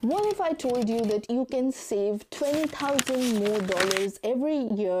What if I told you that you can save $20,000 more every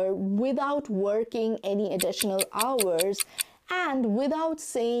year without working any additional hours and without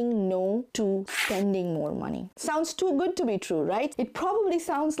saying no to spending more money? Sounds too good to be true, right? It probably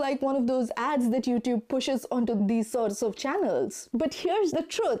sounds like one of those ads that YouTube pushes onto these sorts of channels. But here's the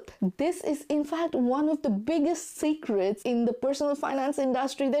truth. This is in fact one of the biggest secrets in the personal finance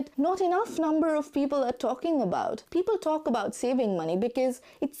industry that not enough number of people are talking about. People talk about saving money because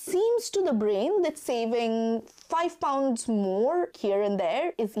it seems to the brain that saving £5 more here and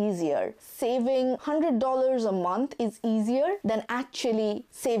there is easier. Saving $100 a month is easier than actually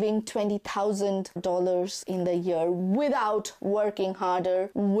saving $20,000 in the year without working harder,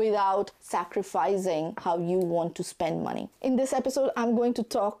 without sacrificing how you want to spend money. In this episode, I'm going to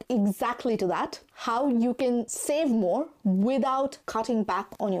talk exactly to that, how you can save more without cutting back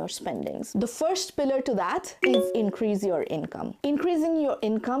on your spendings. The first pillar to that is increase your income. Increasing your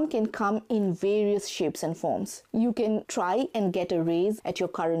income can come in various shapes and forms. You can try and get a raise at your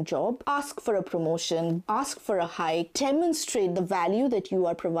current job, ask for a promotion, ask for a hike, demonstrate the value that you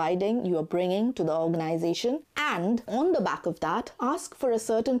are providing, you are bringing to the organization, and on the back of that, ask for a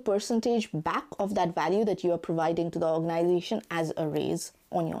certain percentage back of that value that you are providing to the organization as a raise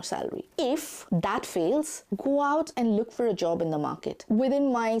on your salary. If that fails, go out and look for a job in the market.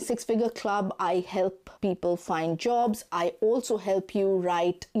 Within my 6-figure club, I help people find jobs. I also help you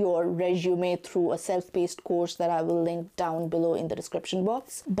write your resume through a self-paced course that I will link down below in the description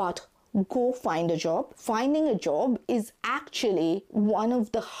box. But go find a job. Finding a job is actually one of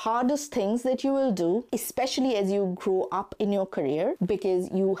the hardest things that you will do, especially as you grow up in your career,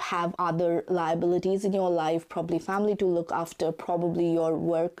 because you have other liabilities in your life, probably family to look after, probably your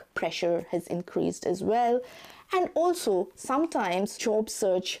work pressure has increased as well. And also, sometimes job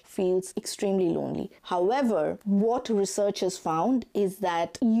search feels extremely lonely. However, what research has found is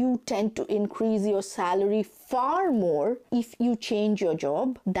that you tend to increase your salary far more if you change your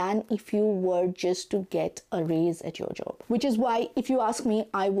job than if you were just to get a raise at your job. Which is why, if you ask me,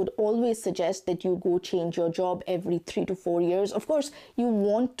 I would always suggest that you go change your job every 3 to 4 years. Of course, you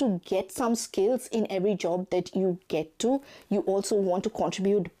want to get some skills in every job that you get to. You also want to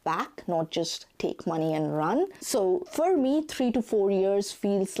contribute back, not just take money and run. So for me, 3 to 4 years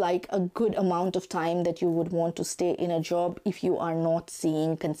feels like a good amount of time that you would want to stay in a job if you are not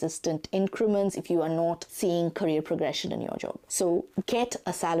seeing consistent increments, if you are not seeing career progression in your job. So get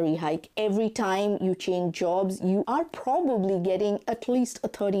a salary hike. Every time you change jobs, you are probably getting at least a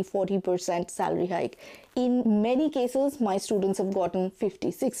 30-40% salary hike. In many cases, my students have gotten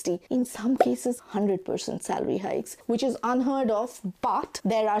 50, 60, in some cases 100% salary hikes, which is unheard of. But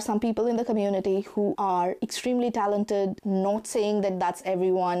there are some people in the community who are extremely talented, not saying that that's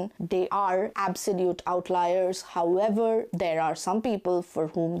everyone. They are absolute outliers. However, there are some people for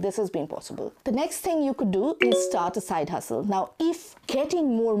whom this has been possible. The next thing you could do is start a side hustle. Now, if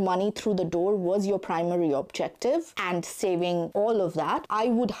getting more money through the door was your primary objective and saving all of that, I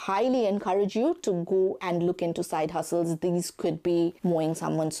would highly encourage you to go and look into side hustles. These could be mowing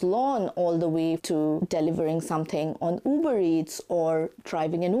someone's lawn all the way to delivering something on Uber Eats or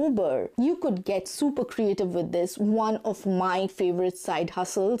driving an Uber. You could get super creative with this. One of my favorite side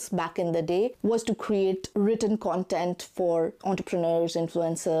hustles back in the day was to create written content for entrepreneurs,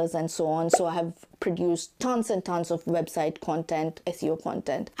 influencers, and so on. So I have produced tons and tons of website content, SEO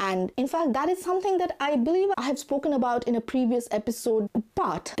content. And in fact, that is something that I believe I have spoken about in a previous episode.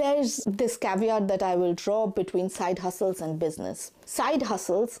 But there's this caveat that I will draw between side hustles and business. Side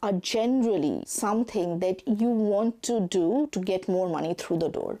hustles are generally something that you want to do to get more money through the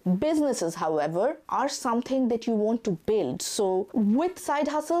door. Businesses, however, are something that you want to build. So with side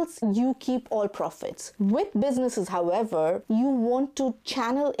hustles, you keep all profits. With businesses, however, you want to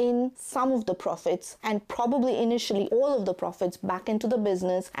channel in some of the profits and probably initially all of the profits back into the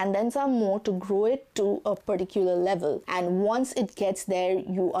business and then some more to grow it to a particular level. And once it gets there,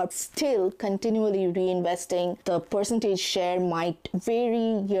 you are still continually reinvesting. The percentage share might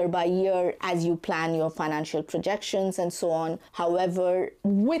vary year by year as you plan your financial projections and so on. However,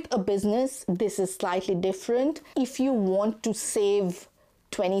 with a business, this is slightly different. If you want to save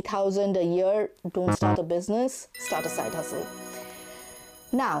 $20,000 a year, don't start a business, start a side hustle.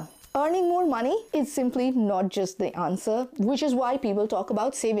 Now, earning more money is simply not just the answer, which is why people talk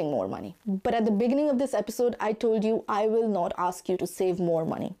about saving more money. But at the beginning of this episode, I told you I will not ask you to save more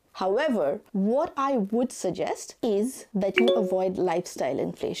money. However, what I would suggest is that you avoid lifestyle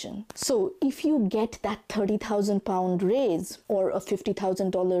inflation. So if you get that £30,000 raise or a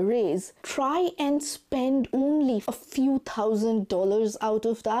 $50,000 raise, try and spend only a few $1,000s out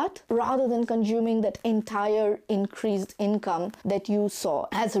of that rather than consuming that entire increased income that you saw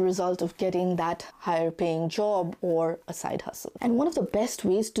as a result of getting that higher paying job or a side hustle. And one of the best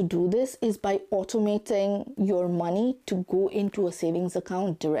ways to do this is by automating your money to go into a savings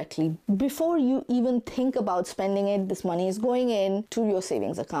account directly. Before you even think about spending it, this money is going in to your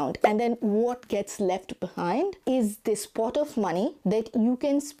savings account. And then what gets left behind is this pot of money that you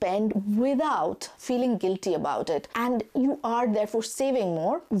can spend without feeling guilty about it. And you are therefore saving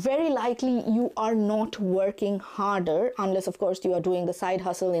more. Very likely you are not working harder, unless of course you are doing the side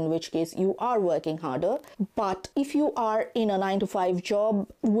hustle, in which case you are working harder. But if you are in a 9-to-5 job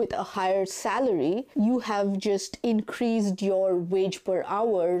with a higher salary, you have just increased your wage per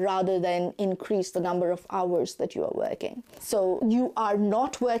hour rather than increase the number of hours that you are working. So you are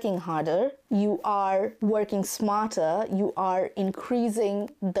not working harder, you are working smarter, you are increasing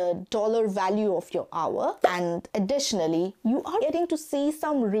the dollar value of your hour, and additionally, you are getting to see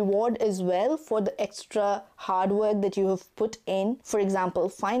some reward as well for the extra hard work that you have put in. For example,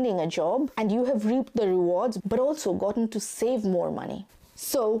 finding a job, and you have reaped the rewards, but also gotten to save more money.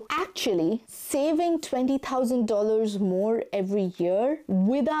 So actually, saving $20,000 more every year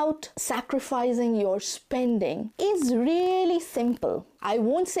without sacrificing your spending is really simple. I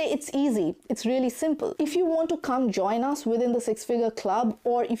won't say it's easy, it's really simple. If you want to come join us within the Six Figure Club,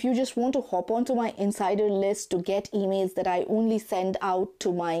 or if you just want to hop onto my insider list to get emails that I only send out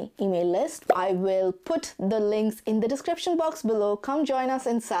to my email list, I will put the links in the description box below. Come join us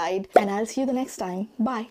inside, and I'll see you the next time. Bye.